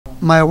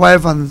my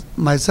wife and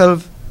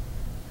myself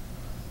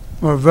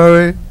were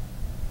very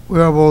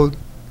about.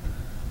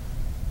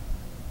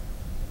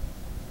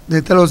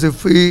 They tell us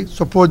if we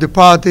support the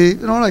party,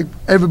 like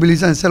every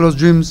Belizean sell us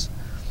dreams.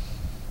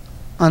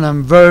 And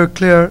I'm very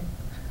clear,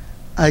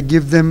 I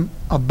give them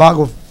a bag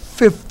of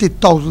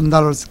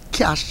 $50,000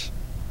 cash.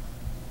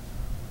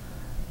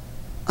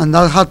 And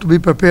that had to be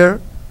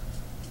prepared.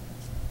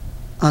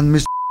 And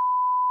Mr.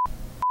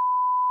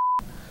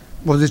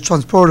 was the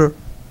transporter.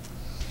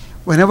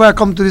 Whenever I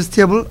come to this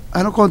table,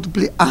 I'm not going to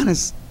play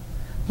honest.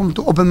 I'm going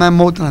to open my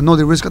mouth and I know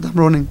the risk that I'm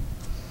running.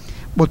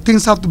 But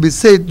things have to be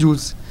said,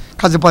 Jules,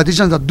 because the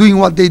politicians are doing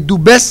what they do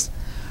best.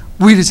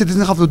 We, the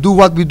citizens, have to do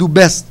what we do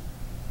best,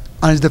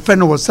 and it's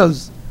defend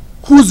ourselves.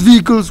 Whose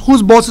vehicles,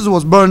 whose buses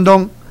was burned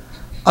down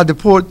at the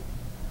port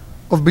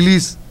of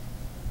Belize?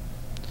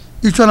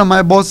 Each one of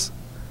my bus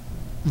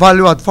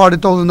valued at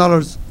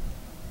 $40,000.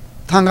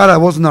 Thank God I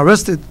wasn't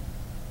arrested.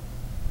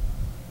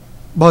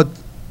 But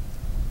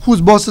whose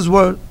buses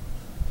were?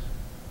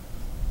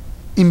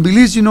 In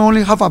Belize, you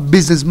only have a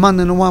businessman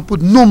and no one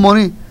put no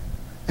money.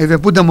 If you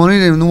put the money,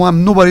 then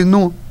nobody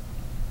know.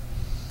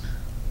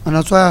 And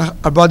that's why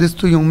I brought this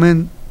to young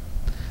men.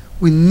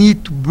 We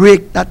need to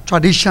break that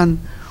tradition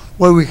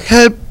where we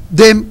help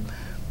them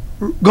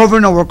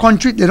govern our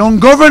country. They don't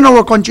govern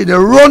our country. They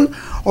run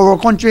our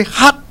country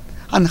hot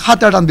and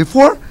hotter than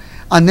before.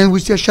 And then we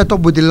say, shut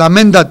up with the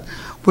lament that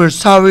we're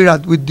sorry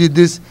that we did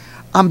this.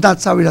 I'm not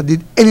sorry that I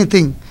did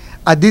anything.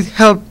 I did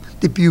help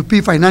the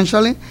PUP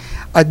financially.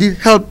 I did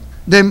help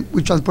them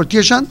with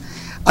transportation.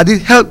 I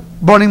did help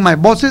burning my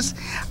buses.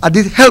 I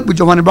did help with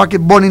Giovanni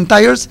Brackett burning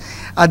tires.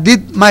 I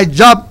did my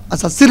job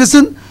as a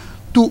citizen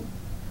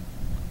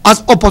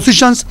as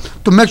oppositions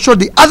to make sure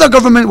the other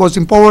government was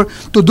in power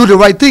to do the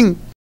right thing.